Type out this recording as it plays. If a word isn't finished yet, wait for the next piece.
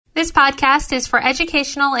This podcast is for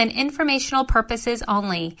educational and informational purposes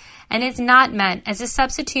only and is not meant as a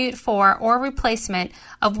substitute for or replacement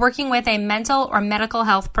of working with a mental or medical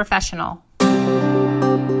health professional.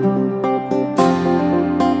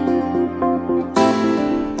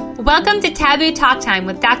 Welcome to Taboo Talk Time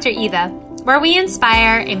with Dr. Eva, where we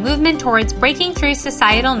inspire a movement towards breaking through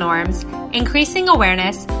societal norms, increasing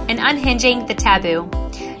awareness, and unhinging the taboo.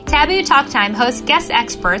 Taboo Talk Time hosts guest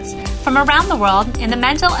experts from around the world in the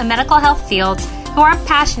mental and medical health fields who are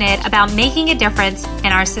passionate about making a difference in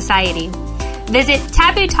our society. Visit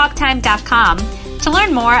tabootalktime.com to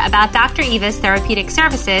learn more about Dr. Eva's therapeutic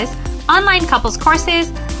services, online couples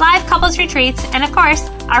courses, live couples retreats, and of course,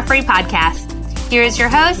 our free podcast. Here is your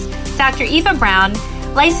host, Dr. Eva Brown,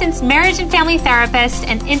 licensed marriage and family therapist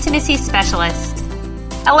and intimacy specialist.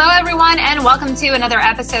 Hello, everyone, and welcome to another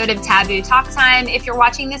episode of Taboo Talk Time. If you're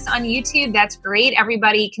watching this on YouTube, that's great.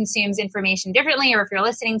 Everybody consumes information differently, or if you're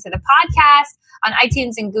listening to the podcast on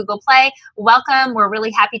iTunes and Google Play, welcome. We're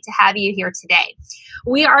really happy to have you here today.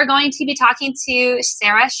 We are going to be talking to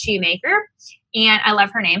Sarah Shoemaker, and I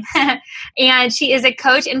love her name. And she is a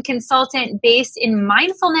coach and consultant based in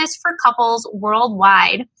mindfulness for couples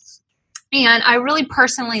worldwide. And I really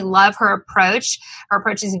personally love her approach. Her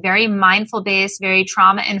approach is very mindful-based, very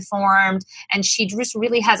trauma-informed, and she just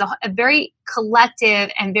really has a very collective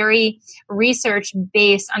and very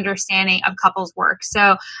research-based understanding of couples work.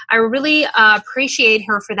 So I really appreciate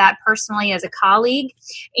her for that personally as a colleague.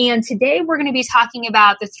 And today we're going to be talking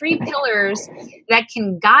about the 3 pillars that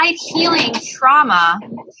can guide healing trauma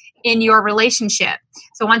in your relationship.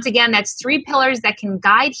 So once again, that's 3 pillars that can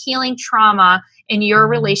guide healing trauma in your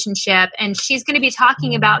relationship. And she's going to be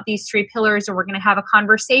talking about these 3 pillars, and we're going to have a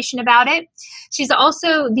conversation about it. She's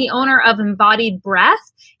also the owner of Embodied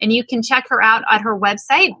Breath, and you can check her out at her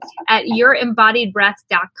website at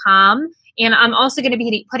yourembodiedbreath.com. And I'm also going to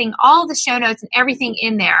be putting all the show notes and everything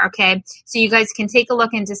in there, okay? So you guys can take a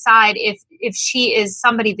look and decide if she is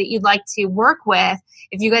somebody that you'd like to work with.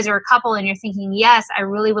 If you guys are a couple and you're thinking, yes, I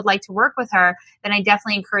really would like to work with her, then I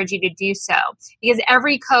definitely encourage you to do so. Because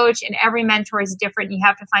every coach and every mentor is different. You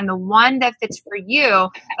have to find the one that fits for you.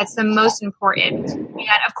 That's the most important. And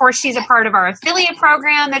of course, she's a part of our affiliate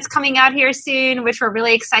program that's coming out here soon, which we're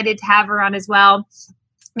really excited to have her on as well.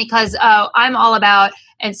 Because I'm all about,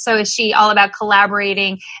 and so is she, all about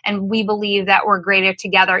collaborating, and we believe that we're greater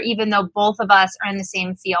together, even though both of us are in the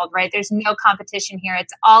same field, right? There's no competition here.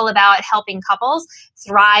 It's all about helping couples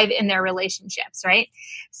thrive in their relationships, right?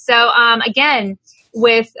 So again,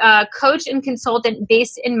 with coach and consultant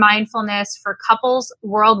based in mindfulness for couples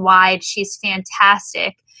worldwide, she's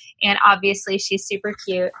fantastic. And obviously, she's super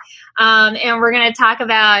cute. And we're going to talk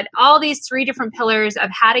about all these 3 different pillars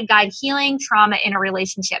of how to guide healing trauma in a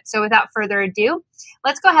relationship. So without further ado,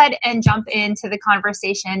 let's go ahead and jump into the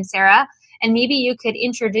conversation, Sarah. And maybe you could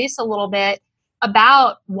introduce a little bit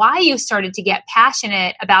about why you started to get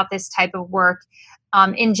passionate about this type of work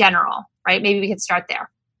in general, right? Maybe we could start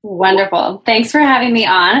there. Wonderful. Thanks for having me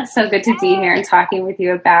on. It's so good to be here and talking with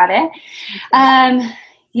you about it.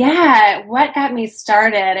 Yeah, what got me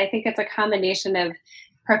started? I think it's a combination of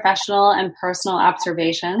professional and personal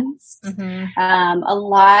observations. Mm-hmm. A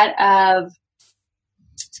lot of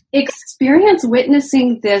experience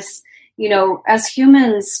witnessing this, as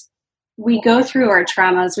humans, we go through our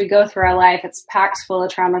traumas, we go through our life. It's packed full of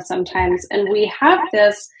trauma sometimes. And we have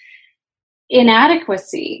this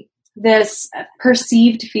inadequacy, this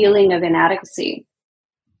perceived feeling of inadequacy.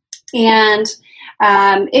 And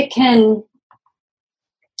it can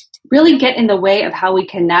really get in the way of how we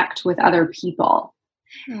connect with other people.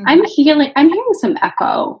 Mm-hmm. I'm hearing some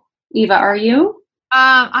echo. Eva, are you?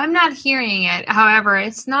 I'm not hearing it. However,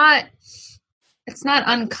 it's not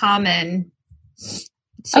uncommon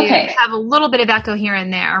to have a little bit of echo here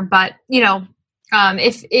and there, but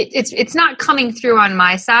if it's not coming through on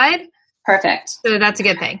my side. Perfect. So that's a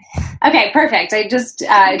good thing. Okay, perfect. I just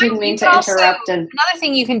didn't mean to interrupt. Another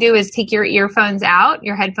thing you can do is take your headphones out.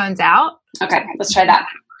 Okay, let's try that.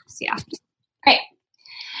 Yeah. Great.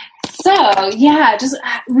 So, yeah, just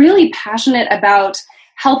really passionate about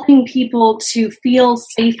helping people to feel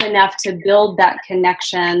safe enough to build that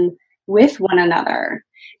connection with one another.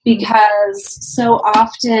 Because so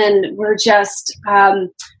often we're just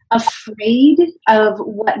afraid of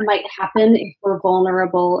what might happen if we're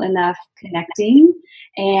vulnerable enough connecting,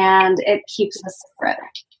 and it keeps us separate.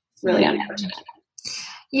 It's really unfortunate.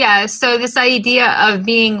 Yeah, so this idea of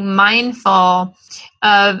being mindful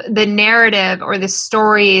of the narrative or the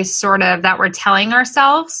stories sort of that we're telling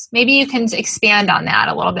ourselves, maybe you can expand on that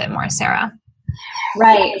a little bit more, Sarah.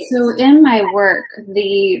 Right. So in my work,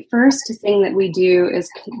 the first thing that we do is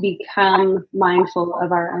become mindful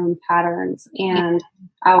of our own patterns and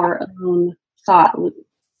our own thought loop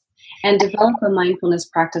and develop a mindfulness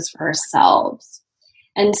practice for ourselves.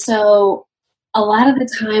 And so a lot of the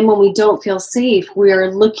time when we don't feel safe,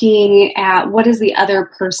 we're looking at what is the other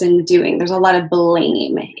person doing. There's a lot of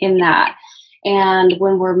blame in that. And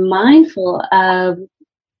when we're mindful of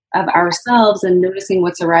ourselves and noticing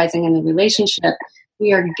what's arising in the relationship,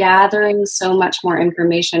 we are gathering so much more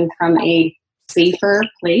information from a safer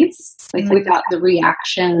place, like without the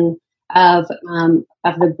reaction of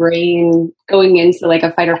the brain going into like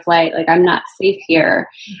a fight or flight, like I'm not safe here.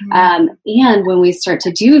 And when we start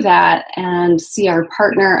to do that and see our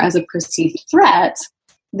partner as a perceived threat,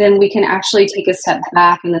 then we can actually take a step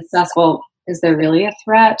back and assess, well, is there really a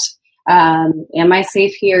threat? Am I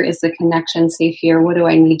safe here? Is the connection safe here? What do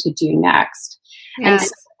I need to do next? Yeah. And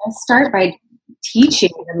so I start by teaching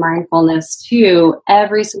the mindfulness to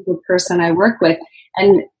every single person I work with,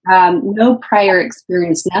 and no prior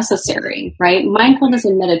experience necessary, right? Mindfulness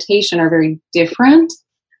and meditation are very different.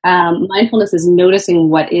 Mindfulness is noticing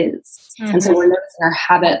what is. And so we're noticing our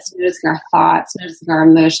habits, noticing our thoughts, noticing our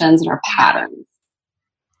emotions and our patterns.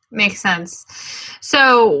 Makes sense.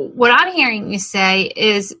 So what I'm hearing you say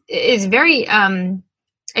is very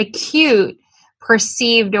acute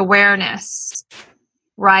perceived awareness,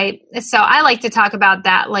 right? So I like to talk about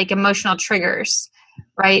that, like emotional triggers,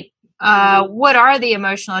 right? What are the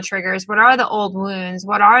emotional triggers? What are the old wounds?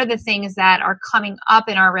 What are the things that are coming up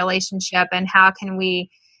in our relationship? And how can we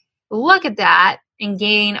look at that and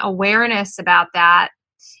gain awareness about that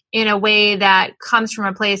in a way that comes from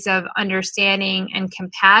a place of understanding and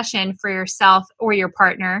compassion for yourself or your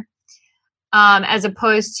partner, as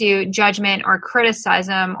opposed to judgment or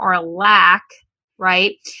criticism or lack,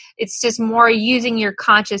 right? It's just more using your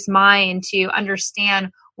conscious mind to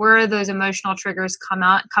understand where are those emotional triggers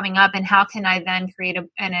coming up, and how can I then create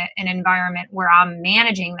an environment where I'm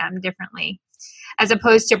managing them differently as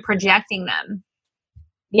opposed to projecting them.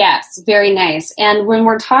 Yes, very nice. And when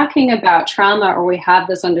we're talking about trauma, or we have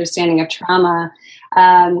this understanding of trauma,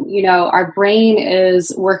 our brain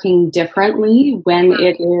is working differently when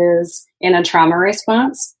it is in a trauma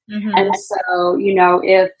response. And so,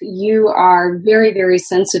 if you are very, very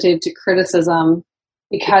sensitive to criticism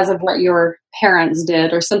because of what your parents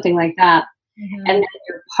did or something like that, and then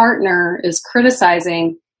your partner is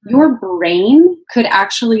criticizing, your brain could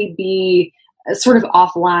actually be sort of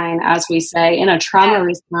offline, as we say, in a trauma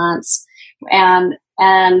response,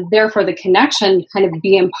 and therefore the connection kind of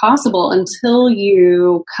be impossible until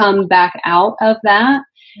you come back out of that.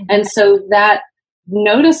 And so that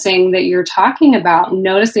noticing that you're talking about,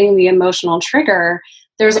 noticing the emotional trigger,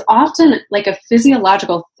 there's often like a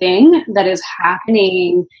physiological thing that is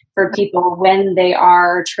happening for people when they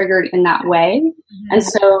are triggered in that way. And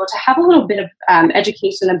so to have a little bit of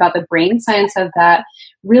education about the brain science of that,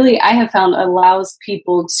 really, I have found allows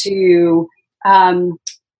people to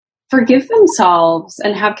forgive themselves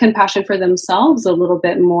and have compassion for themselves a little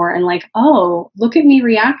bit more, and like, oh, look at me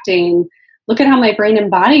reacting. Look at how my brain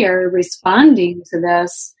and body are responding to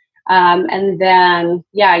this. And then,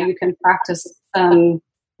 you can practice some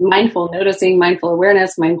mindful noticing, mindful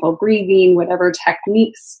awareness, mindful breathing, whatever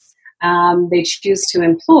techniques they choose to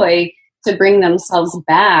employ to bring themselves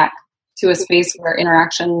back to a space where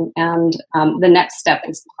interaction and the next step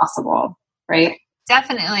is possible, right?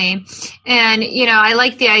 Definitely. And, I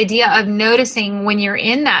like the idea of noticing when you're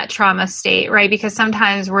in that trauma state, right? Because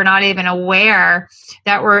sometimes we're not even aware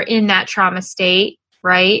that we're in that trauma state,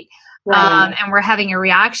 right? And we're having a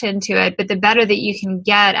reaction to it. But the better that you can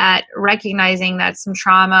get at recognizing that some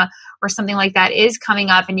trauma or something like that is coming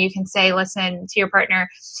up, and you can say, listen to your partner,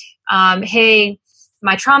 hey,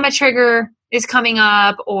 my trauma trigger is coming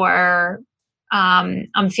up, or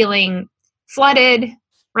I'm feeling flooded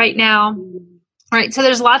right now. Right. So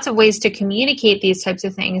there's lots of ways to communicate these types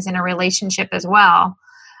of things in a relationship as well,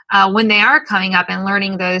 when they are coming up, and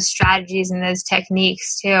learning those strategies and those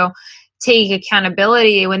techniques to take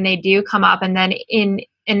accountability when they do come up, and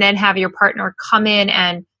then have your partner come in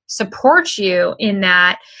and support you in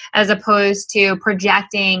that, as opposed to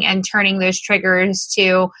projecting and turning those triggers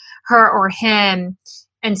to her or him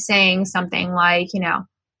and saying something like,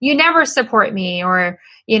 you never support me, or,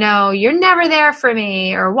 you're never there for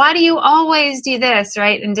me, or why do you always do this,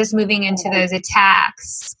 right? And just moving into those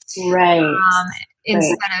attacks. Right.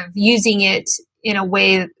 Instead of using it in a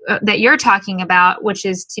way that you're talking about, which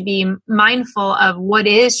is to be mindful of what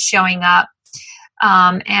is showing up,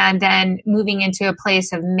 and then moving into a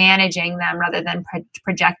place of managing them rather than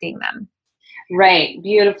projecting them. Right.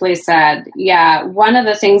 Beautifully said. Yeah. One of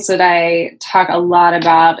the things that I talk a lot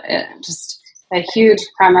about, just a huge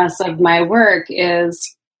premise of my work,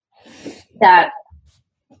 is that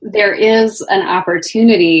there is an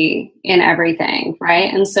opportunity in everything,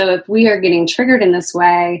 right? And so if we are getting triggered in this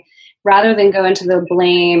way, rather than go into the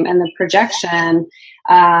blame and the projection,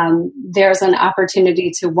 there's an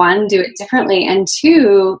opportunity to, one, do it differently, and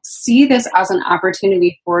two, see this as an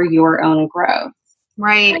opportunity for your own growth.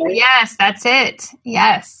 Right. Yes, that's it.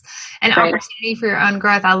 Yes. An opportunity for your own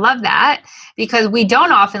growth. I love that, because we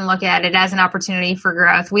don't often look at it as an opportunity for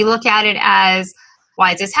growth. We look at it as,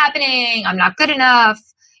 why is this happening? I'm not good enough.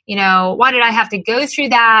 Why did I have to go through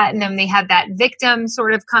that? And then they have that victim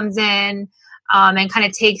sort of comes in and kind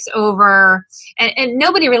of takes over. And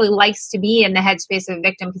nobody really likes to be in the headspace of a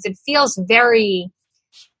victim, because it feels very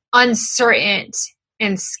uncertain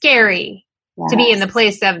and scary to be in the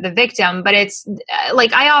place of the victim. But it's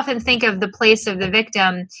like, I often think of the place of the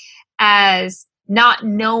victim as not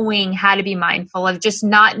knowing how to be mindful, of just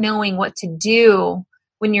not knowing what to do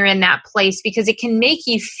when you're in that place, because it can make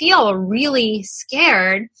you feel really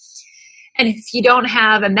scared. And if you don't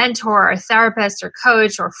have a mentor or a therapist or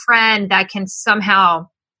coach or friend that can somehow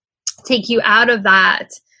take you out of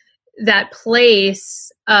that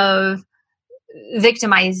place of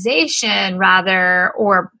victimization, rather,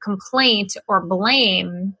 or complaint or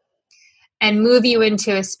blame, and move you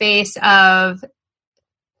into a space of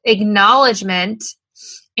acknowledgement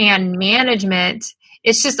and management,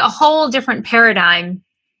 it's just a whole different paradigm,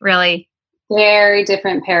 really. Very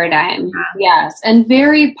different paradigm. Yes. And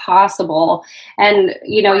very possible. And,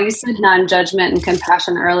 you said non-judgment and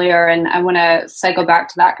compassion earlier, and I want to cycle back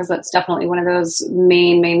to that, because that's definitely one of those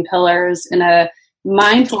main pillars in a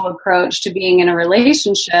mindful approach to being in a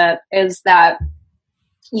relationship, is that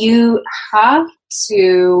you have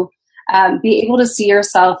to be able to see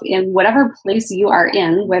yourself in whatever place you are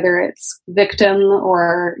in, whether it's victim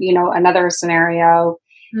or, another scenario.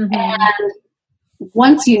 Mm-hmm. And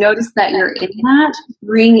once you notice that you're in that,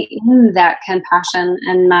 bring in that compassion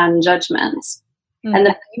and non-judgment. Mm-hmm. And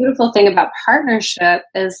the beautiful thing about partnership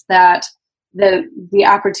is that the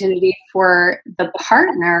opportunity for the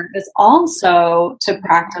partner is also to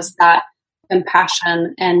practice that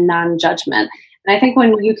compassion and non-judgment. And I think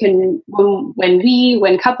when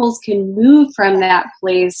couples can move from that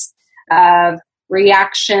place of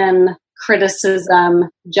reaction, criticism,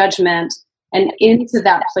 judgment, and into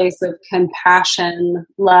that place of compassion,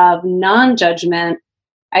 love, non-judgment,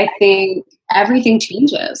 I think everything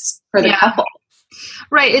changes for the couple.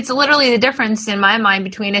 Right. It's literally the difference in my mind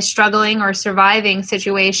between a struggling or surviving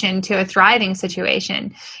situation to a thriving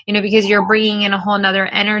situation, because you're bringing in a whole nother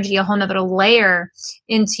energy, a whole nother layer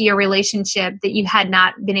into your relationship that you had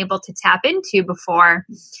not been able to tap into before.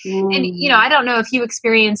 And, I don't know if you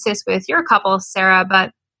experience this with your couple, Sarah,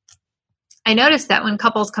 but I noticed that when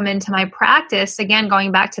couples come into my practice, again,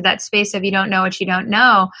 going back to that space of you don't know what you don't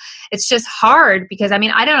know, it's just hard, because I don't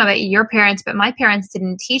know about your parents, but my parents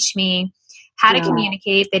didn't teach me how to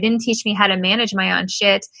communicate. They didn't teach me how to manage my own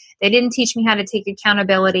shit. They didn't teach me how to take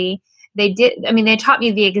accountability. They taught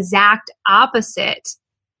me the exact opposite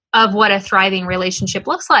of what a thriving relationship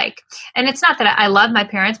looks like. And it's not that I love my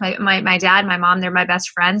parents, my dad, my mom, they're my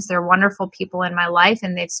best friends. They're wonderful people in my life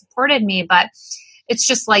and they've supported me, but it's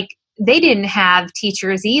just like they didn't have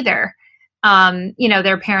teachers either.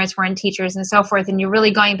 Their parents weren't teachers and so forth. And you're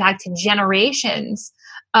really going back to generations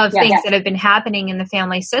of things that have been happening in the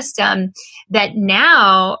family system that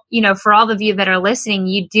now, for all of you that are listening,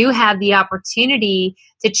 you do have the opportunity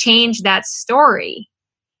to change that story.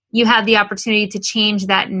 You have the opportunity to change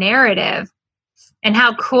that narrative. And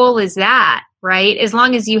how cool is that, right? As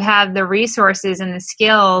long as you have the resources and the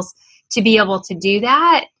skills to be able to do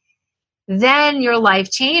that, then your life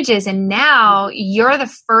changes. And now you're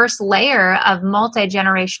the first layer of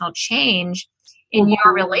multi-generational change in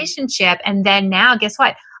your relationship. And then now, guess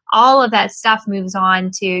what? All of that stuff moves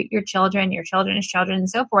on to your children, your children's children, and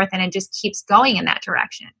so forth. And it just keeps going in that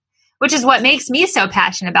direction, which is what makes me so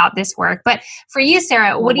passionate about this work. But for you,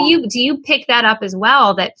 Sarah, what do you pick that up as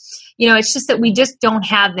well? That, it's just that we just don't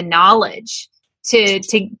have the knowledge to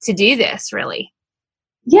do this, really.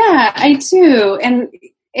 Yeah, I do.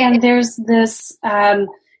 And there's this,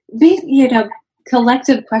 big,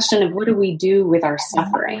 collective question of what do we do with our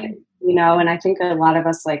suffering, and I think a lot of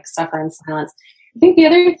us suffer in silence. I think the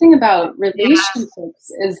other thing about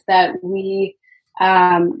relationships is that we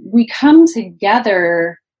come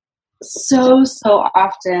together so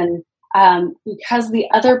often because the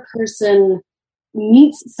other person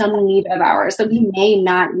meets some need of ours that we may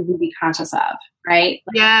not even be conscious of, right?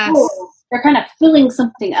 Yes. They're kind of filling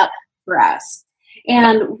something up for us.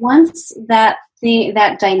 And once that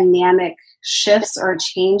dynamic shifts or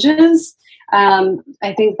changes,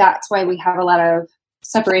 I think that's why we have a lot of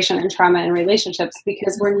separation and trauma in relationships,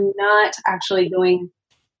 because we're not actually going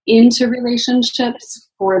into relationships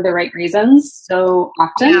for the right reasons so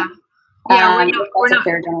often. We're not a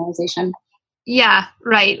fair generalization. Yeah,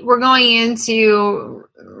 right. We're going into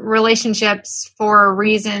relationships for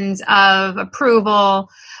reasons of approval,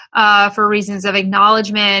 for reasons of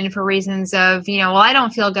acknowledgement, for reasons of, well, I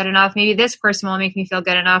don't feel good enough. Maybe this person will make me feel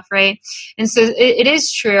good enough, right? And so it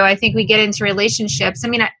is true. I think we get into relationships. I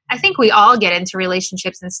mean, I think we all get into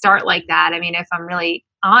relationships and start like that. I mean, if I'm really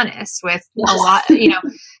honest with a lot,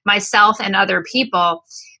 myself and other people,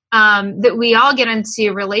 that we all get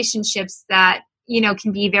into relationships that,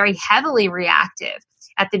 can be very heavily reactive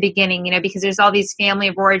at the beginning, because there's all these family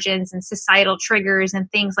of origins and societal triggers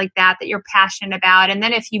and things like that you're passionate about. And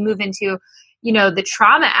then if you move into, the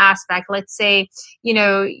trauma aspect, let's say,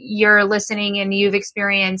 you're listening and you've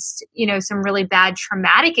experienced, some really bad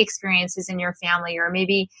traumatic experiences in your family, or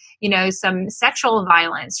maybe, some sexual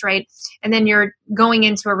violence, right? And then you're going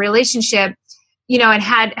into a relationship, and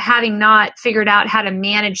having not figured out how to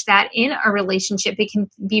manage that in a relationship, it can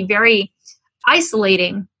be very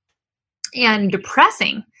isolating and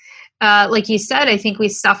depressing. Like you said, I think we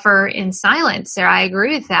suffer in silence, Sarah. I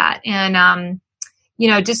agree with that. And,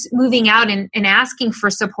 just moving out and asking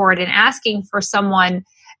for support and asking for someone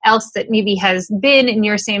else that maybe has been in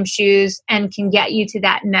your same shoes and can get you to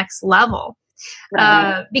that next level.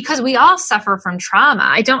 Right. Because we all suffer from trauma.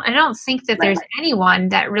 I don't think that there's anyone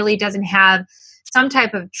that really doesn't have some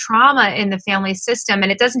type of trauma in the family system.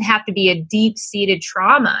 And it doesn't have to be a deep-seated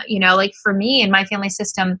trauma. Like for me in my family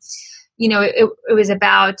system, it was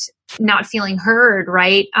about not feeling heard,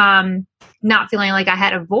 right? Not feeling like I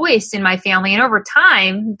had a voice in my family. And over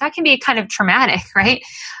time, that can be kind of traumatic, right?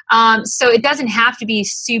 So it doesn't have to be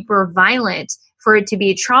super violent for it to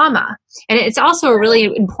be trauma. And it's also a really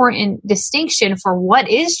important distinction for what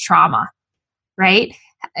is trauma, right?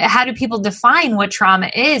 How do people define what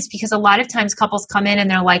trauma is? Because a lot of times couples come in and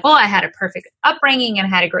they're like, I had a perfect upbringing and I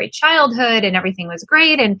had a great childhood and everything was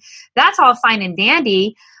great. And that's all fine and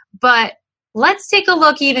dandy. But let's take a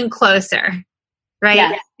look even closer, right?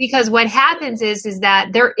 Yeah. Because what happens is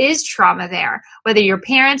that there is trauma there, whether your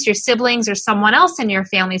parents, your siblings, or someone else in your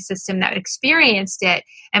family system that experienced it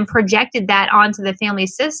and projected that onto the family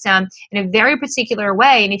system in a very particular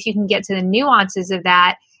way. And if you can get to the nuances of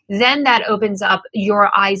that, then that opens up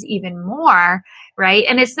your eyes even more, right?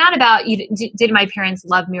 And it's not about, did my parents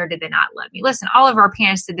love me or did they not love me? Listen, all of our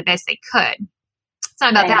parents did the best they could. It's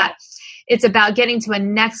not about that. It's about getting to a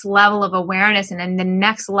next level of awareness and then the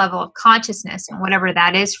next level of consciousness and whatever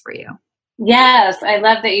that is for you. Yes, I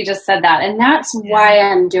love that you just said that. And that's why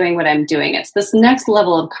I'm doing what I'm doing. It's this next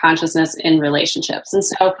level of consciousness in relationships. And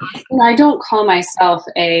so I don't call myself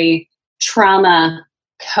a trauma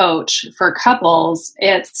coach for couples.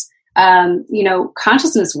 It's,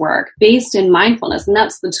 consciousness work based in mindfulness. And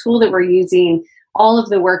that's the tool that we're using. All of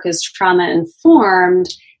the work is trauma informed,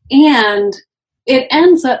 and it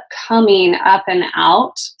ends up coming up and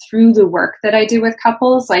out through the work that I do with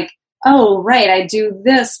couples. Like, oh, right, I do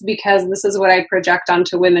this because this is what I project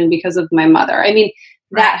onto women because of my mother. I mean,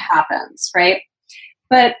 that happens, right?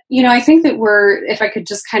 But, I think that if I could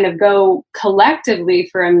just kind of go collectively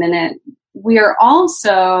for a minute, we are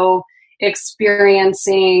also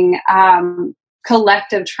experiencing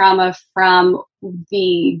collective trauma from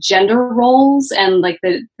the gender roles and like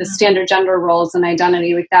the standard gender roles and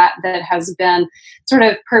identity like that has been sort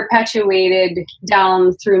of perpetuated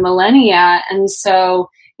down through millennia. And so,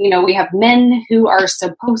 we have men who are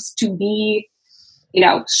supposed to be,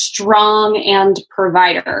 strong and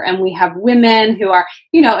provider, and we have women who are,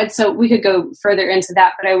 and so we could go further into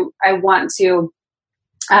that, but I want to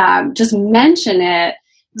just mention it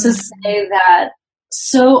to say that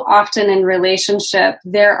so often in relationship,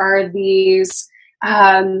 there are these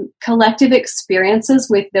collective experiences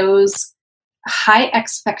with those high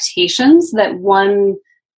expectations that one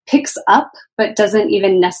picks up but doesn't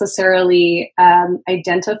even necessarily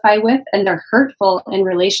identify with, and they're hurtful in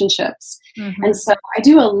relationships. Mm-hmm. And so I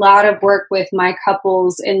do a lot of work with my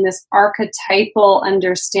couples in this archetypal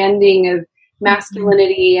understanding of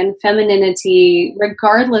masculinity and femininity,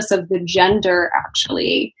 regardless of the gender,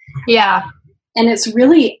 actually. Yeah. And it's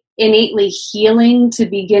really innately healing to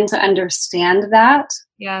begin to understand that.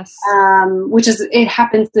 Yes. It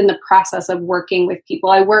happens in the process of working with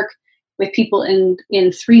people. I work with people in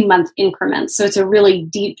 3-month increments. So it's a really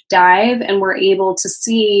deep dive, and we're able to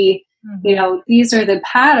see, these are the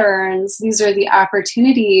patterns, these are the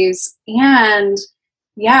opportunities. And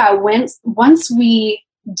once we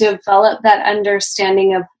develop that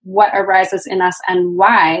understanding of what arises in us and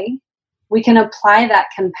why, we can apply that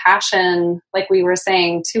compassion, like we were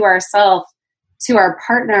saying, to ourselves, to our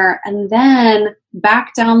partner, and then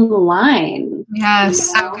back down the line.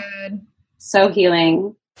 Yes, so good. So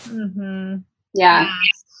healing. Mm-hmm. Yeah.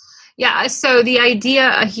 Yes. Yeah. So the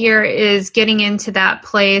idea here is getting into that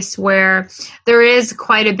place where there is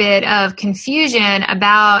quite a bit of confusion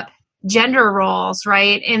about gender roles,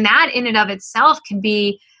 right? And that in and of itself can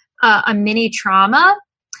be a mini trauma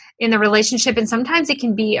in the relationship. And sometimes it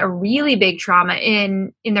can be a really big trauma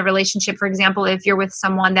in the relationship. For example, if you're with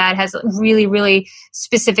someone that has really, really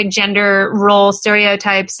specific gender role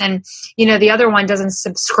stereotypes and, the other one doesn't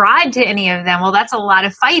subscribe to any of them, well, that's a lot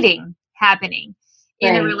of fighting happening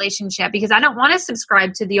in the relationship, because I don't want to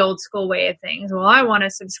subscribe to the old school way of things. Well, I want to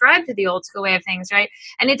subscribe to the old school way of things, right?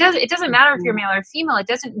 And it doesn't matter if you're male or female. It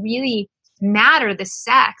doesn't really matter the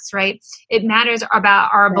sex, right? It matters about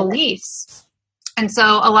our beliefs. And so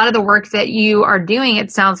a lot of the work that you are doing,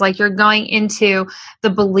 it sounds like you're going into the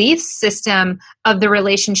belief system of the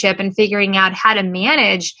relationship and figuring out how to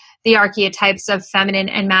manage the archetypes of feminine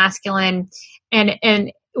and masculine,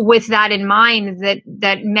 and with that in mind,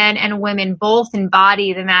 that men and women both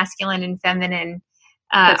embody the masculine and feminine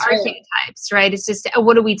archetypes, right? It's just,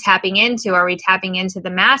 what are we tapping into? Are we tapping into the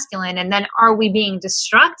masculine? And then are we being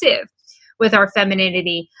destructive with our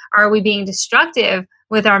femininity? Are we being destructive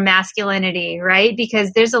with our masculinity, right?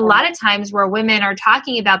 Because there's a lot of times where women are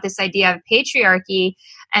talking about this idea of patriarchy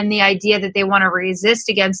and the idea that they want to resist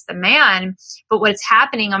against the man. But what's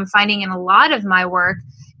happening, I'm finding in a lot of my work,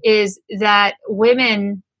 is that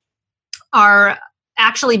women are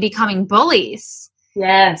actually becoming bullies.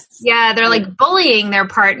 Yes. Yeah, they're like bullying their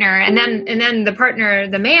partner, and then the partner,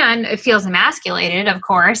 the man, feels emasculated, of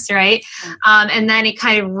course, right? And then it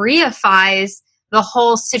kind of reifies the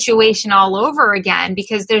whole situation all over again,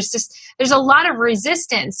 because there's a lot of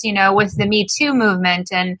resistance, with the Me Too movement,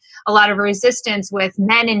 and a lot of resistance with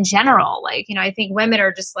men in general. Like, I think women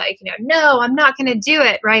are just like, no, I'm not going to do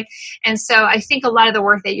it. Right. And so I think a lot of the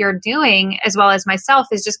work that you're doing, as well as myself,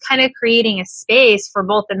 is just kind of creating a space for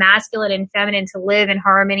both the masculine and feminine to live in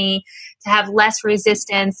harmony, to have less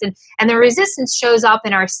resistance. And the resistance shows up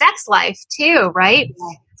in our sex life too, right?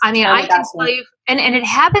 Yeah. I mean, I can tell you, and it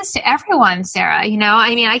happens to everyone, Sarah,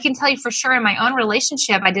 I can tell you for sure in my own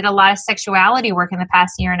relationship, I did a lot of sexuality work in the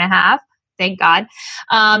past year and a half, thank God.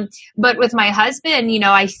 But with my husband,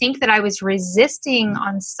 I think that I was resisting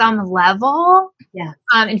on some level,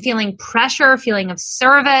 and feeling pressure, feeling of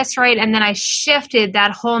service, right? And then I shifted that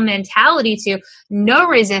whole mentality to no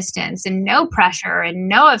resistance and no pressure and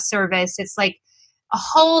no of service. It's like a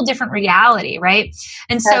whole different reality, right?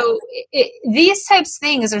 And so these types of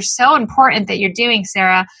things are so important that you're doing,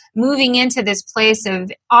 Sarah, moving into this place of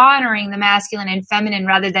honoring the masculine and feminine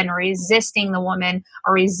rather than resisting the woman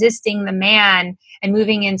or resisting the man, and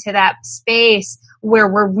moving into that space where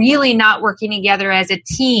we're really not working together as a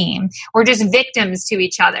team. We're just victims to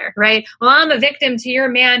each other, right? Well, I'm a victim to your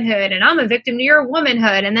manhood and I'm a victim to your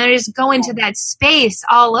womanhood. And then I just go into that space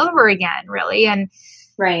all over again, really. And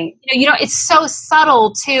right. It's so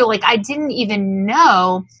subtle too. Like, I didn't even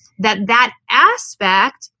know that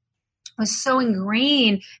aspect was so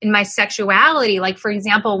ingrained in my sexuality. Like, for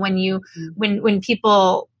example, when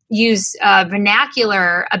people use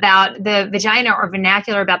vernacular about the vagina, or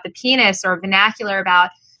vernacular about the penis, or vernacular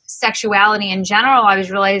about sexuality in general, I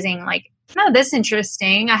was realizing, like, oh, that's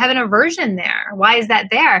interesting. I have an aversion there. Why is that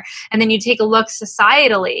there? And then you take a look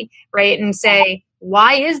societally, right, and say,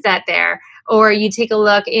 why is that there? Or you take a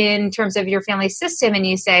look in terms of your family system and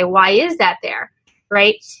you say, why is that there?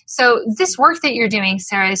 Right? So this work that you're doing,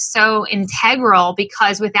 Sarah, is so integral,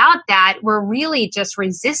 because without that, we're really just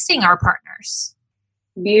resisting our partners.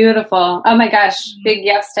 Beautiful. Oh my gosh. Big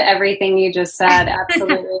yes to everything you just said.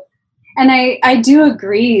 Absolutely. And I do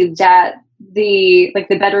agree that the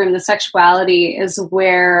bedroom, the sexuality is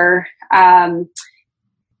where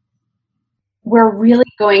we're really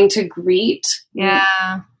going to greet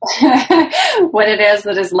what it is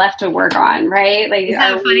that is left to work on, right? Like, isn't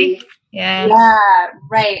that funny? Yeah,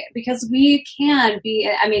 right. Because we can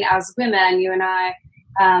be, as women, you and I,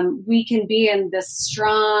 we can be in this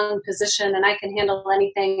strong position, and I can handle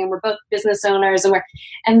anything, and we're both business owners,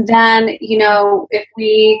 and then, if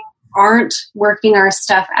we aren't working our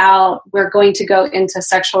stuff out, we're going to go into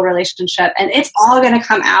sexual relationship, and it's all going to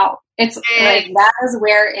come out. It's like, that is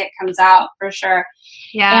where it comes out for sure.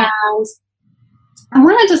 Yeah. And I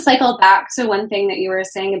wanted to cycle back to one thing that you were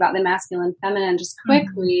saying about the masculine, feminine, just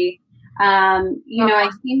quickly. I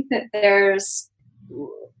think that there's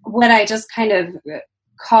what I just kind of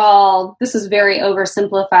called, this is very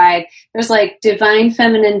oversimplified, there's like divine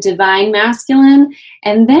feminine, divine masculine,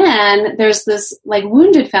 and then there's this like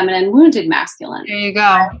wounded feminine, wounded masculine. There you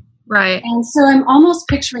go. Right. And so I'm almost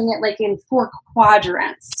picturing it like in 4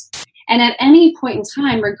 quadrants. And at any point in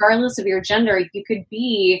time, regardless of your gender, you could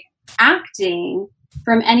be acting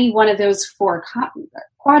from any one of those 4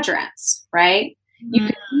 quadrants, right? You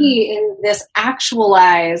could be in this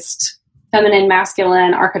actualized feminine,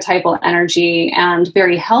 masculine, archetypal energy and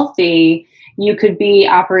very healthy. You could be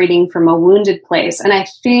operating from a wounded place. And I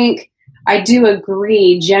think I do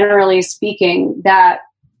agree, generally speaking, that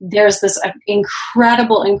there's this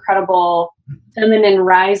incredible feminine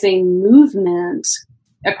rising movement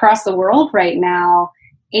across the world right now.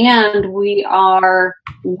 And we are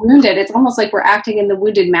wounded. It's almost like we're acting in the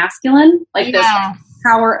wounded masculine, like this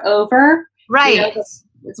power over. Right. You know,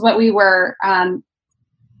 it's what we were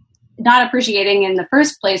not appreciating in the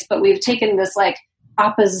first place, but we've taken this like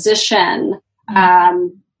opposition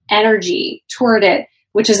energy toward it,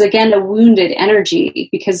 which is again a wounded energy,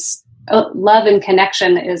 because love and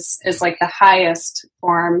connection is like the highest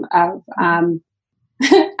form of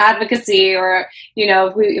advocacy, or, you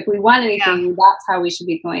know, if we want anything, that's how we should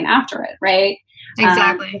be going after it, right?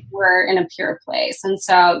 Exactly. We're in a pure place. And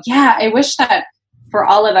so, yeah, I wish that for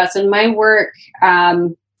all of us, and my work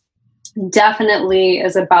definitely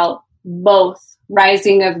is about both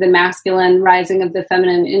rising of the masculine, rising of the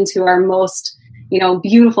feminine into our most, you know,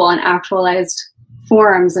 beautiful and actualized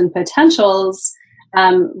forms and potentials,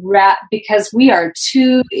 because we are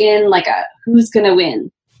too in like a who's going to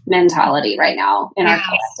win mentality right now in our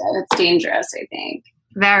collective. It's dangerous, I think.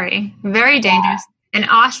 Very, very dangerous and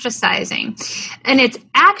ostracizing. And it's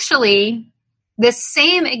actually the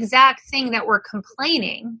same exact thing that we're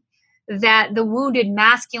complaining that the wounded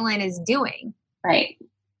masculine is doing. Right.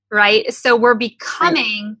 Right. So we're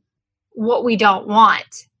becoming what we don't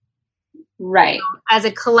want. Right. You know, as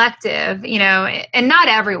a collective, you know, and not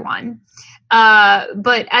everyone.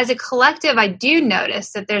 But as a collective, I do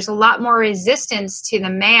notice that there's a lot more resistance to the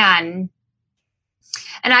man.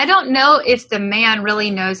 And I don't know if the man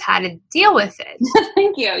really knows how to deal with it.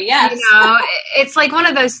 Thank you. Yes. You know, it's like one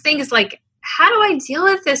of those things like, how do I deal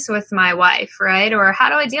with this with my wife, right? Or how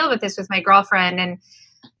do I deal with this with my girlfriend? And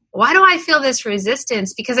why do I feel this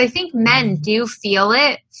resistance? Because I think men do feel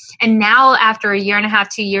it. And now after 1.5 years,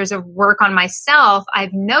 2 years of work on myself,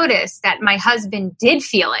 I've noticed that my husband did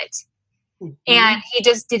feel it. Mm-hmm. And he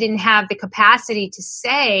just didn't have the capacity to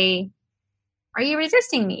say, are you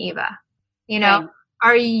resisting me, Eva? You know,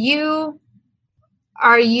 are you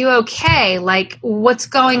okay? Like, what's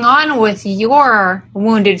going on with your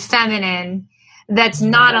wounded feminine that's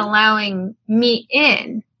not allowing me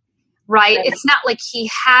in? Right? It's not like he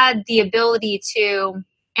had the ability to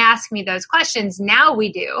ask me those questions. Now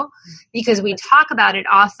we do, because we talk about it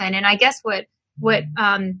often. And I guess what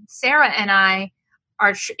Sarah and I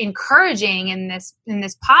are encouraging in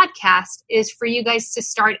this podcast is for you guys to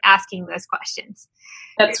start asking those questions.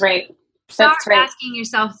 That's right. Start asking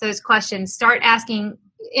yourself those questions. Start asking,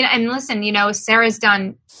 and listen, you know, Sarah's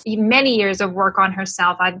done many years of work on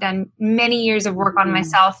herself. I've done many years of work on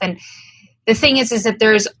myself. And the thing is that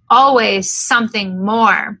there's always something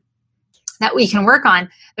more that we can work on.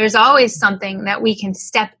 There's always something that we can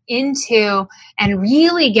step into and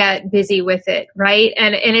really get busy with it, right?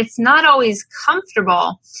 And it's not always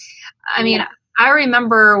comfortable. I mean, I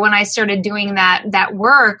remember when I started doing that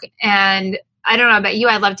work, and I don't know about you,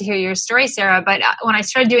 I'd love to hear your story, Sarah, but when I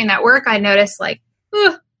started doing that work, I noticed like,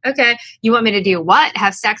 okay, you want me to do what?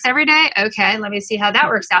 Have sex every day? Okay, let me see how that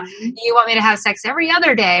works out. You want me to have sex every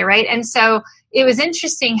other day, right? And so it was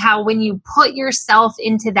interesting how when you put yourself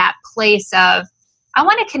into that place of, I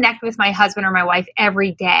want to connect with my husband or my wife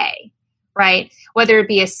every day, right? Whether it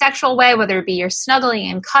be a sexual way, whether it be you're snuggling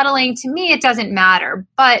and cuddling, to me, it doesn't matter.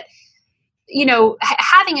 But, you know,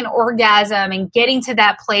 having an orgasm and getting to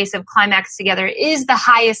that place of climax together is the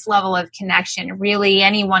highest level of connection really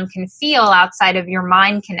anyone can feel outside of your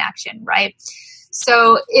mind connection, right?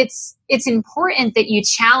 So it's important that you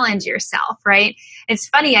challenge yourself, right? It's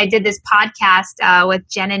funny, I did this podcast with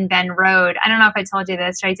Jen and Ben Rode. I don't know if I told you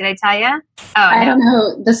this, right? Did I tell you? I don't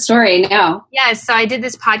know the story, no. Yeah, so I did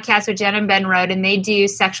this podcast with Jen and Ben Rode, and they do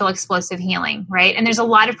sexual explosive healing, right? And there's a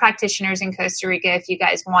lot of practitioners in Costa Rica. If you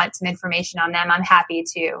guys want some information on them, I'm happy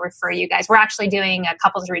to refer you guys. We're actually doing a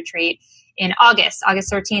couples retreat in August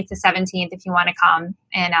 13th to 17th, if you want to come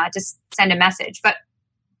and just send a message. But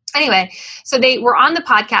anyway, so they were on the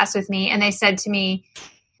podcast with me, and they said to me,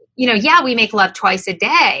 you know, yeah, we make love twice a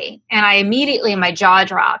day. And I immediately, my jaw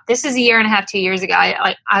dropped. This is 1.5 years, 2 years ago.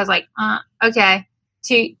 I was like, okay.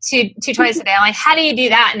 two twice a day. I'm like, how do you do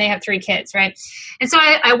that? And they have 3 kids, right? And so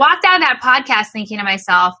I walked out of that podcast thinking to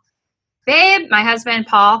myself, babe, my husband,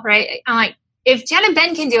 Paul, right? I'm like, if Jen and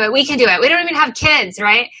Ben can do it, we can do it. We don't even have kids,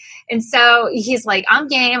 right? And so he's like, I'm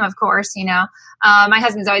game, of course, my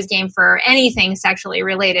husband's always game for anything sexually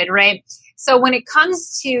related, right? So when it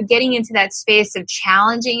comes to getting into that space of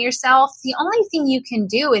challenging yourself, the only thing you can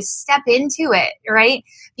do is step into it, right?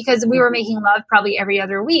 Because we were making love probably every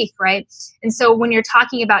other week, right? And so when you're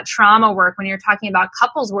talking about trauma work, when you're talking about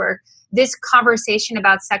couples work, this conversation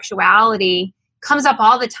about sexuality comes up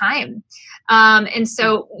all the time. And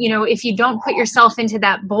so, if you don't put yourself into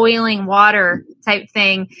that boiling water type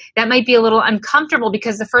thing, that might be a little uncomfortable,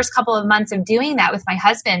 because the first couple of months of doing that with my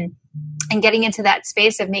husband and getting into that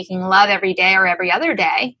space of making love every day or every other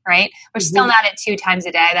day, right? We're still not at 2 times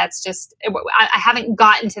a day. That's just, I haven't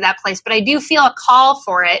gotten to that place, but I do feel a call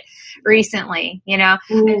for it recently. I'm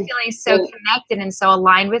feeling so connected and so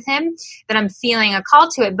aligned with him that I'm feeling a call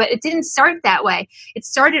to it, but it didn't start that way. It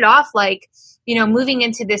started off like, moving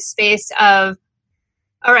into this space of,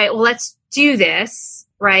 all right, well, let's do this,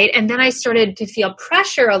 right? And then I started to feel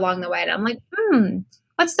pressure along the way. And I'm like,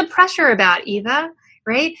 what's the pressure about, Eva?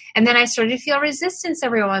 Right? And then I started to feel resistance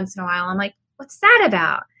every once in a while. I'm like, what's that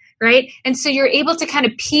about? Right? And so you're able to kind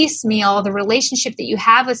of piecemeal the relationship that you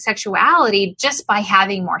have with sexuality just by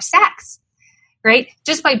having more sex, right?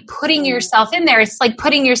 Just by putting yourself in there. It's like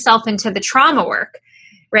putting yourself into the trauma work,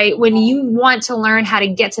 right? When you want to learn how to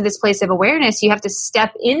get to this place of awareness, you have to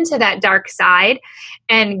step into that dark side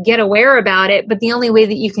and get aware about it. But the only way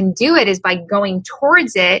that you can do it is by going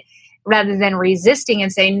towards it rather than resisting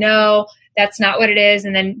and say, no, that's not what it is.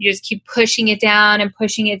 And then you just keep pushing it down,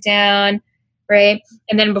 right?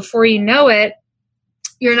 And then before you know it,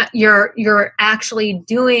 you're actually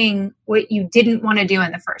doing what you didn't want to do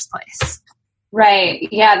in the first place. Right.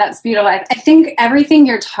 Yeah, that's beautiful. I think everything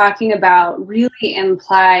you're talking about really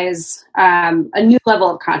implies a new level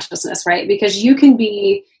of consciousness, right? Because you can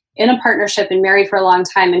be in a partnership and married for a long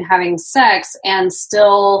time and having sex and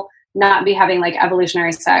still not be having like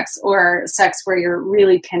evolutionary sex or sex where you're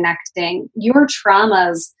really connecting. Your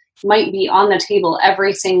traumas might be on the table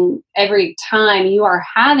every time you are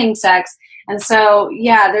having sex. And so,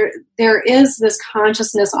 yeah, there is this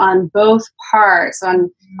consciousness on both parts, on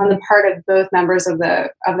the part of both members of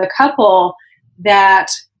the couple, that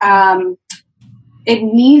it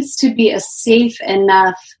needs to be a safe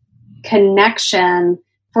enough connection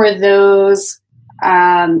for those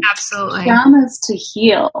absolutely traumas to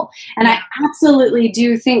heal. And I absolutely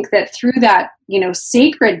do think that through that,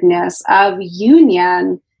 sacredness of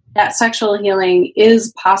union, that sexual healing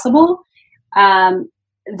is possible.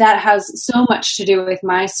 That has so much to do with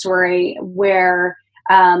my story, where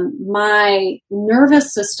my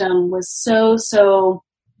nervous system was so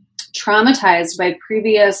traumatized by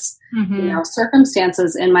previous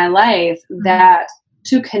circumstances in my life, that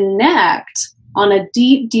to connect on a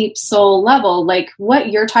deep soul level, like what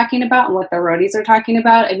you're talking about and what the roadies are talking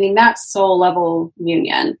about, I mean, that's soul level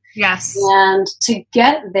union. Yes. And to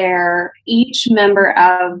get there, each member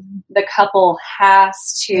of the couple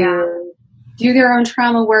has to do their own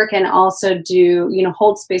trauma work and also do,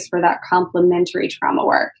 hold space for that complementary trauma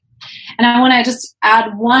work. And I want to just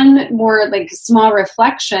add one more like small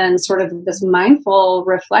reflection, sort of this mindful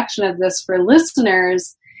reflection of this for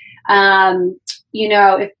listeners.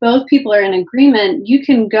 If both people are in agreement, you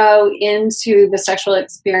can go into the sexual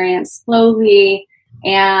experience slowly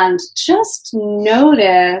and just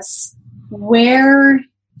notice where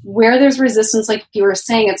there's resistance. Like you were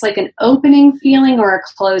saying, it's like an opening feeling or a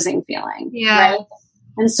closing feeling. Yeah. Right?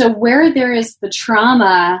 And so where there is the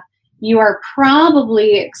trauma, you are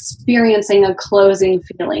probably experiencing a closing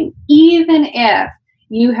feeling, even if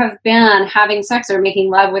you have been having sex or making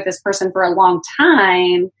love with this person for a long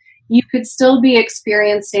time. You could still be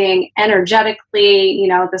experiencing energetically,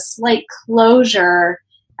 the slight closure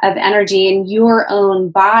of energy in your own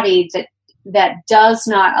body that does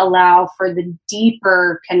not allow for the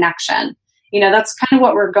deeper connection. That's kind of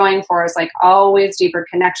what we're going for, is like always deeper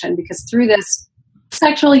connection, because through this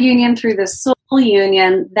sexual union, through this soul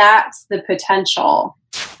union, that's the potential.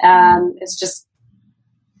 It's just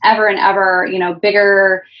ever and ever,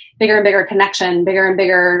 bigger and bigger connection, bigger and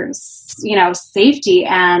bigger, safety,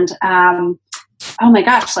 and oh my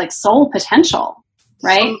gosh, like soul potential,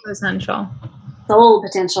 right? Soul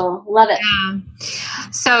potential. Love it. Yeah.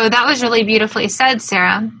 So that was really beautifully said,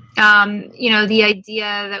 Sarah. The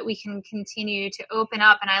idea that we can continue to open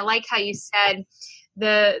up, and I like how you said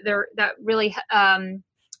that really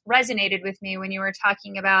resonated with me when you were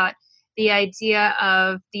talking about the idea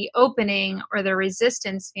of the opening or the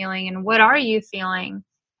resistance feeling, and what are you feeling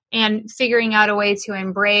and figuring out a way to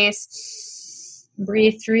embrace,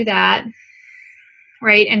 breathe through that,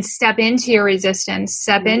 right? And step into your resistance,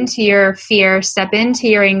 step into your fear, step into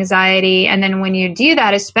your anxiety. And then when you do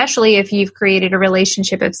that, especially if you've created a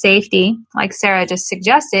relationship of safety, like Sarah just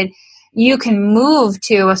suggested, you can move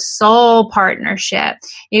to a soul partnership.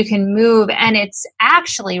 You can move, and it's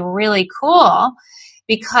actually really cool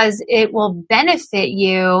because it will benefit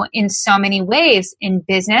you in so many ways, in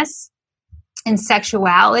business, in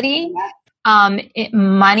sexuality,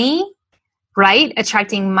 money, right?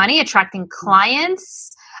 Attracting money, attracting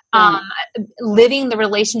clients, living the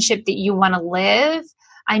relationship that you want to live.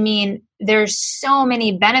 I mean, there's so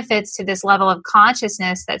many benefits to this level of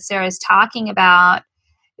consciousness that Sarah's talking about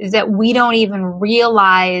that we don't even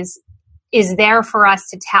realize is there for us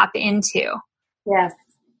to tap into. Yes,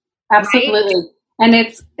 absolutely. Right? And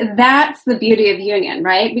that's the beauty of union,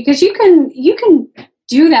 right? Because you can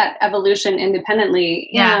do that evolution independently.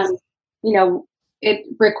 Yes. And, you know, it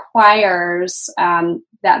requires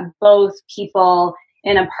that both people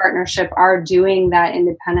in a partnership are doing that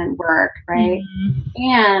independent work, right? Mm-hmm.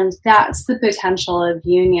 And that's the potential of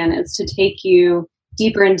union, is to take you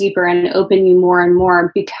deeper and deeper and open you more and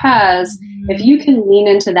more, because if you can lean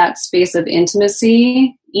into that space of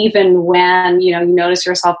intimacy, even when, you know, you notice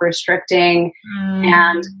yourself restricting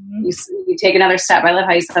and you take another step. I love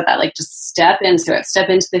how you said that, like, just step into it, step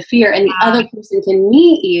into the fear, and the other person can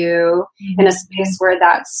meet you in a space where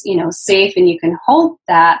that's, you know, safe and you can hold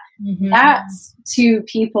that. That's two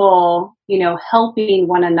people, you know, helping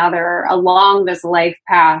one another along this life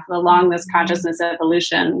path, along this consciousness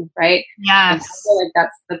evolution, right? Yes. I feel like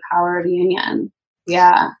that's the power of union.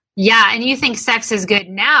 Yeah. Yeah. And you think sex is good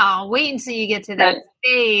now. Wait until you get to that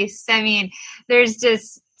space. I mean, there's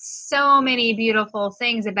just so many beautiful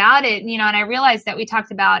things about it, you know, and I realized that we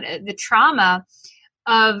talked about the trauma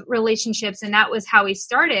of relationships, and that was how we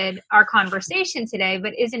started our conversation today.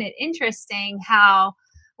 But isn't it interesting how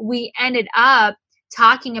we ended up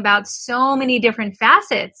talking about so many different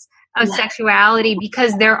facets of sexuality,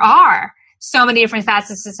 because there are so many different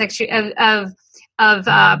facets of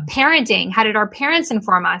parenting. How did our parents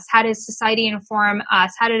inform us? How did society inform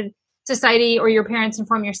us? How did society or your parents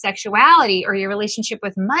inform your sexuality or your relationship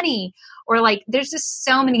with money? Or, like, there's just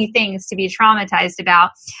so many things to be traumatized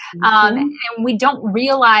about. And we don't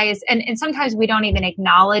realize, and sometimes we don't even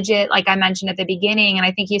acknowledge it. Like I mentioned at the beginning, and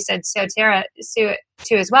I think you said so, Tara, Sue,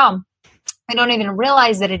 too, as well. I don't even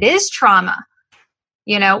realize that it is trauma.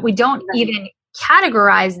 You know, we don't even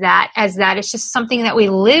categorize that as that. It's just something that we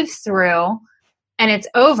live through and it's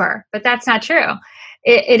over. But that's not true.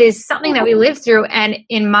 It is something that we live through. And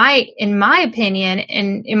in my opinion,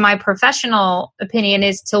 in my professional opinion,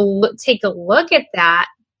 is to take a look at that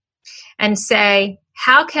and say,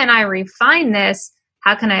 how can I refine this?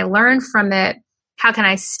 How can I learn from it? How can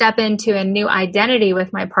I step into a new identity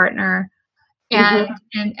with my partner?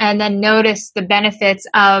 And then notice the benefits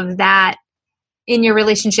of that in your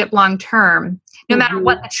relationship long term, no matter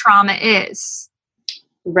what the trauma is.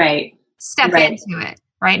 Right. Step into it.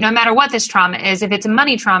 Right? No matter what this trauma is, if it's a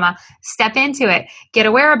money trauma, step into it, get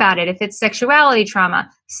aware about it. If it's sexuality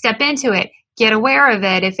trauma, step into it, get aware of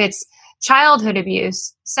it. If it's childhood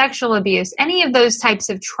abuse, sexual abuse, any of those types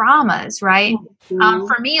of traumas, right?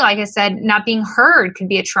 For me, like I said, not being heard could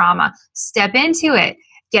be a trauma. Step into it,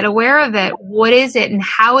 get aware of it. What is it and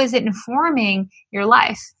how is it informing your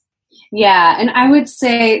life? Yeah. And I would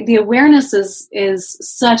say the awareness is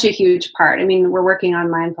such a huge part. I mean, we're working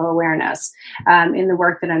on mindful awareness in the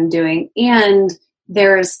work that I'm doing, and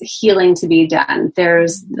there's healing to be done.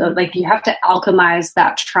 There's like, you have to alchemize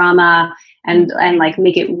that trauma and like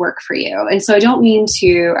make it work for you. And so I don't mean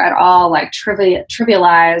to at all like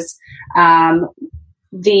trivialize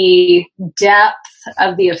the depth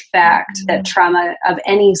of the effect that trauma of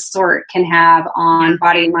any sort can have on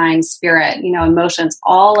body, mind, spirit, you know, emotions,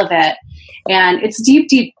 all of it. And it's deep,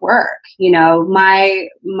 deep work. You know, my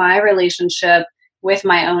relationship with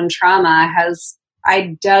my own trauma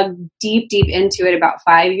I dug deep, deep into it about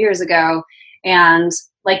 5 years ago. And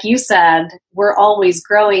like you said, we're always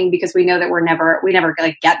growing because we know that we never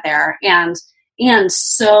like get there. And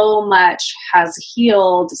so much has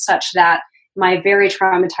healed such that my very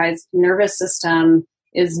traumatized nervous system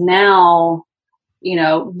is now, you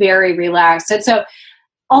know, very relaxed. And so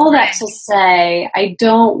all that to say, I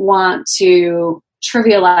don't want to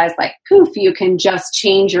trivialize like, poof, you can just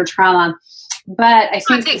change your trauma. But I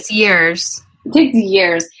think it takes years. It takes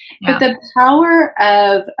years. Yeah. But the power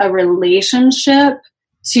of a relationship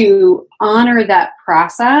to honor that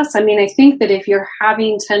process. I mean, I think that if you're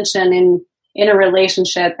having tension in a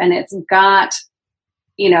relationship and it's got,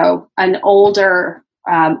 you know, an older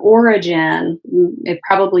origin, it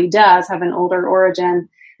probably does have an older origin,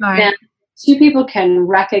 Right. then two people can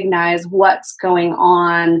recognize what's going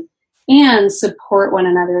on and support one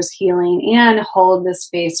another's healing and hold the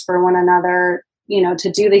space for one another,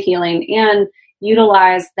 to do the healing and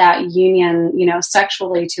utilize that union,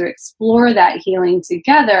 sexually to explore that healing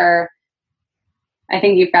together. I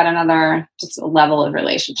think you've got another just a level of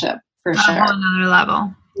relationship for sure. Another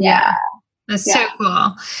level. Yeah. That's so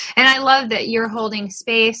cool. And I love that you're holding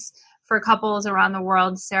space for couples around the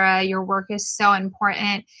world, Sarah. Your work is so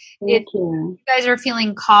important. If you guys are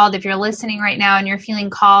feeling called, if you're listening right now and you're feeling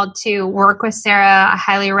called to work with Sarah, I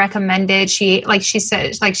highly recommend it. She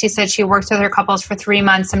said she works with her couples for 3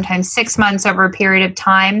 months, sometimes 6 months over a period of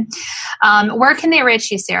time. Where can they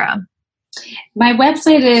reach you, Sarah? My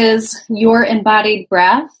website is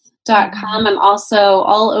yourembodiedbreath.com. I'm also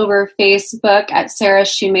all over Facebook at Sarah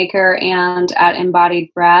Shoemaker and at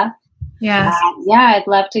Embodied Breath. Yes. I'd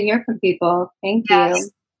love to hear from people. Thank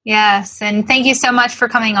you. Yes. And thank you so much for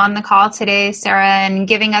coming on the call today, Sarah, and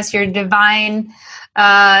giving us your divine,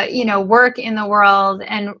 work in the world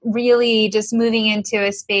and really just moving into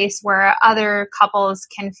a space where other couples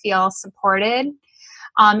can feel supported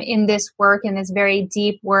in this work, in this very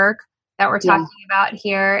deep work that we're talking about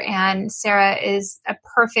here. And Sarah is a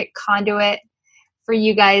perfect conduit for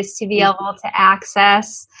you guys to be able to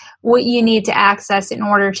access what you need to access in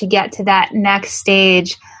order to get to that next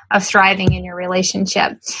stage of thriving in your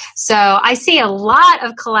relationship. So I see a lot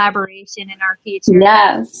of collaboration in our future.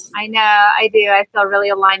 Yes. I know, I do. I feel really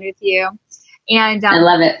aligned with you. And I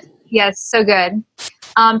love it. Yes, so good.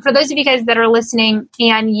 For those of you guys that are listening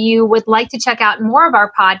and you would like to check out more of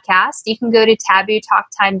our podcast, you can go to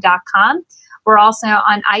tabootalktime.com. We're also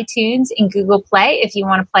on iTunes and Google Play if you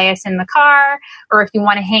want to play us in the car or if you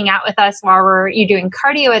want to hang out with us while you're doing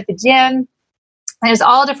cardio at the gym. There's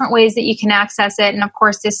all different ways that you can access it. And of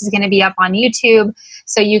course, this is going to be up on YouTube,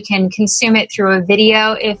 so you can consume it through a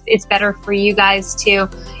video if it's better for you guys to,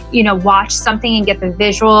 watch something and get the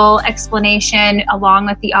visual explanation along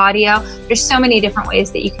with the audio. There's so many different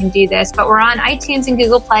ways that you can do this, but we're on iTunes and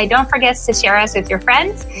Google Play. Don't forget to share us with your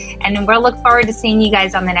friends, and we'll look forward to seeing you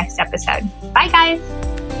guys on the next episode. Bye, guys.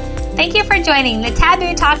 Thank you for joining the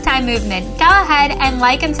Taboo Talk Time movement. Go ahead and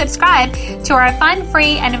like and subscribe to our fun,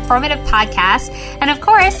 free, and informative podcast. And of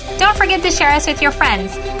course, don't forget to share us with your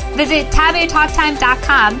friends. Visit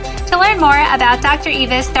tabootalktime.com to learn more about Dr.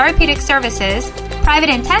 Eva's therapeutic services, private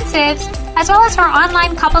intensives, as well as her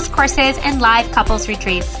online couples courses and live couples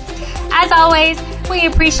retreats. As always, we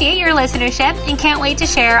appreciate your listenership and can't wait to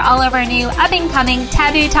share all of our new up-and-coming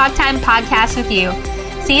Taboo Talk Time podcasts with you.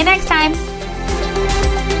 See you next time.